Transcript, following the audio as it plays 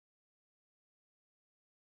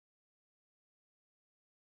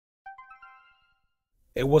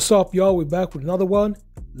Hey, what's up, y'all? We're back with another one.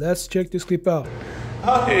 Let's check this clip out.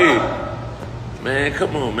 Hey, man,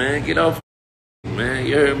 come on, man. Get off, man.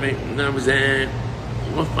 You heard me? You know what I'm saying?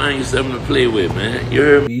 I'm gonna find you something to play with, man. You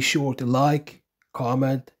heard me? Be sure to like,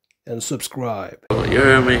 comment, and subscribe. You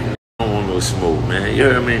heard me? I don't want no smoke, man. You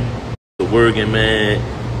heard me? The working, man.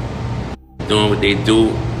 Doing what they do.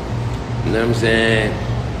 You know what I'm saying?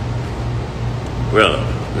 Bro,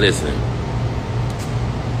 listen.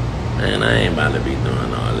 Man, I ain't about to be doing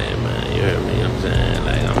all that, man. You heard me? You know what I'm saying?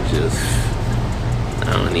 Like,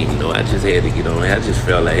 I don't even know. I just had to get on. I just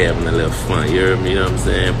felt like having a little fun. You heard me? You know what I'm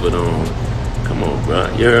saying? But, come on, bro.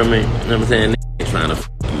 You heard me? You know what I'm saying? They ain't trying to f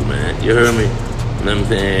you, man. You heard me? You know what I'm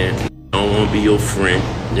saying? I don't want to be your friend.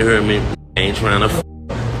 You heard me? I ain't trying to f you.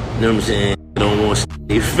 Know what I'm saying? I don't want to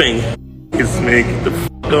your finger. This man, get the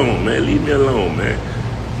f on, man. Leave me alone, man.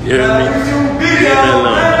 You heard me? Leave me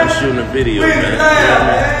alone. I'm shooting a video, man. You heard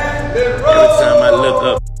me? Every time I look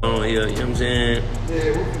up on here, you know what I'm saying?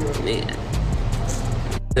 Yeah.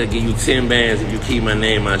 I'll give you 10 bands if you keep my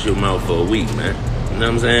name out your mouth for a week, man. You know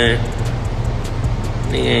what I'm saying?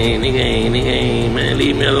 Nigga ain't, man.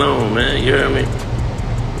 Leave me alone, man. You heard me?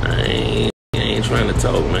 I ain't trying to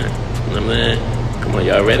talk, man. You know what I'm saying? Come on,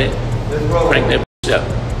 y'all ready? Crank that bitch up.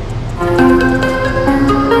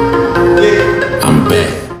 I'm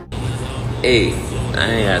back. Hey, I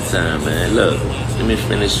ain't got time, man. Look, let me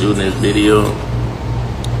finish shooting this video.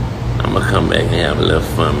 I'ma come back and have a little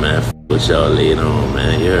fun, man. F with y'all later on,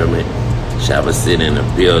 man. You heard me? Chopper sitting in the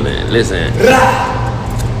building. Listen,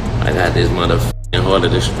 I got this motherfucking Heart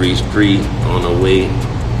of the Streets 3 on the way.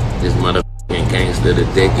 This motherfucking Gangster of the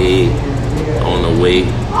Decade on the way. You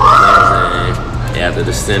know what I'm saying? After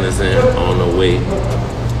the sentencing on the way.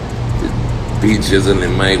 Beat Jizzle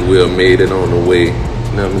and Mike Will made it on the way. You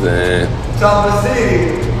know what I'm saying? Chopper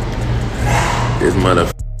City. This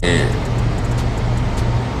motherfucking.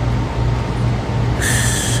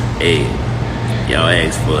 Hey, y'all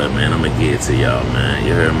asked for it, man. I'ma give it to y'all, man.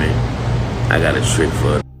 You heard me? I got a trick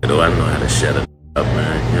for it, though. I know how to shut it up,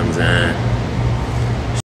 man. You know what I'm saying?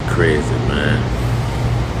 Crazy, man.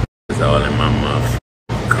 It's all in my mouth.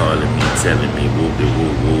 Calling me, telling me,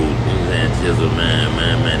 whoop-de-whoop-whoop. You know what I'm saying? Jizzle,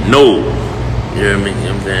 man. No! You hear me? You know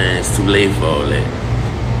what I'm saying? It's too late for all that. You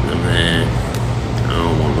know what I'm saying? I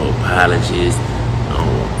don't want no apologies. I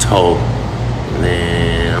don't want to talk.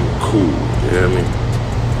 Man, I'm cool. You hear me?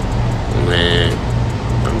 Man,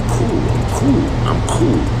 I'm cool.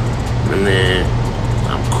 Man,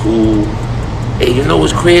 I'm cool. Hey, you know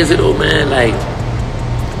what's crazy though, man? Like,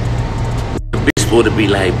 the bitch supposed to be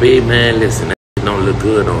like, babe, man, listen, that shit don't look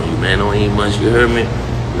good on you, man. Don't eat much, you heard me? You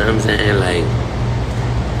know what I'm saying? Like,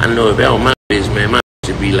 I know if that was my bitch, man, my bitch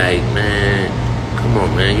should be like, man, come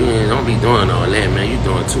on, man, you don't be doing all that, man. You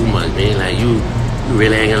doing too much, man. Like, you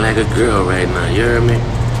really acting like a girl right now, you heard me? You know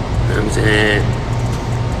what I'm saying?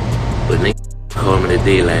 But nigga call me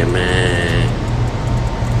today like, man,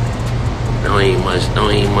 don't eat much,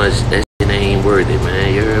 that shit ain't worth it,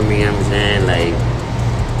 man. You heard me? You know what I'm saying? Like,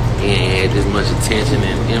 he ain't had this much attention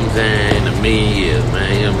in, you know what I'm saying, in a million years,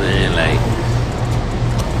 man. You know what I'm saying? Like,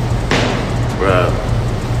 bro,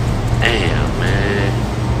 damn, man.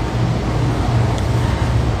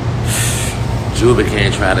 Juvie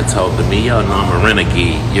can't try to talk to me. Y'all know I'm a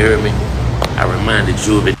renegade, you heard me? I reminded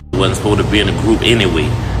Juvie wasn't supposed to be in the group anyway.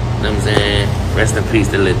 You know what I'm saying? Rest in peace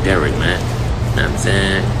to Lil Derek, man. You know what I'm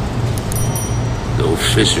saying? The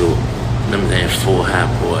official, you know what I'm saying, full hot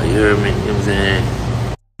boy. You heard me? You know what I'm saying?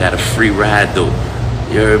 Got a free ride though.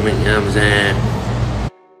 You heard me? You know what I'm saying?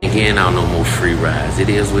 Ain't getting out no more free rides. It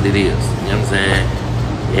is what it is. You know what I'm saying?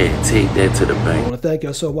 Yeah, take that to the bank. I want to thank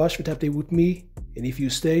y'all so much for tapping with me. And if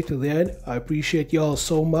you stay till the end, I appreciate y'all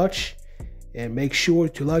so much. And make sure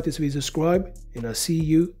to like this video, subscribe, and I'll see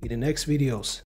you in the next videos.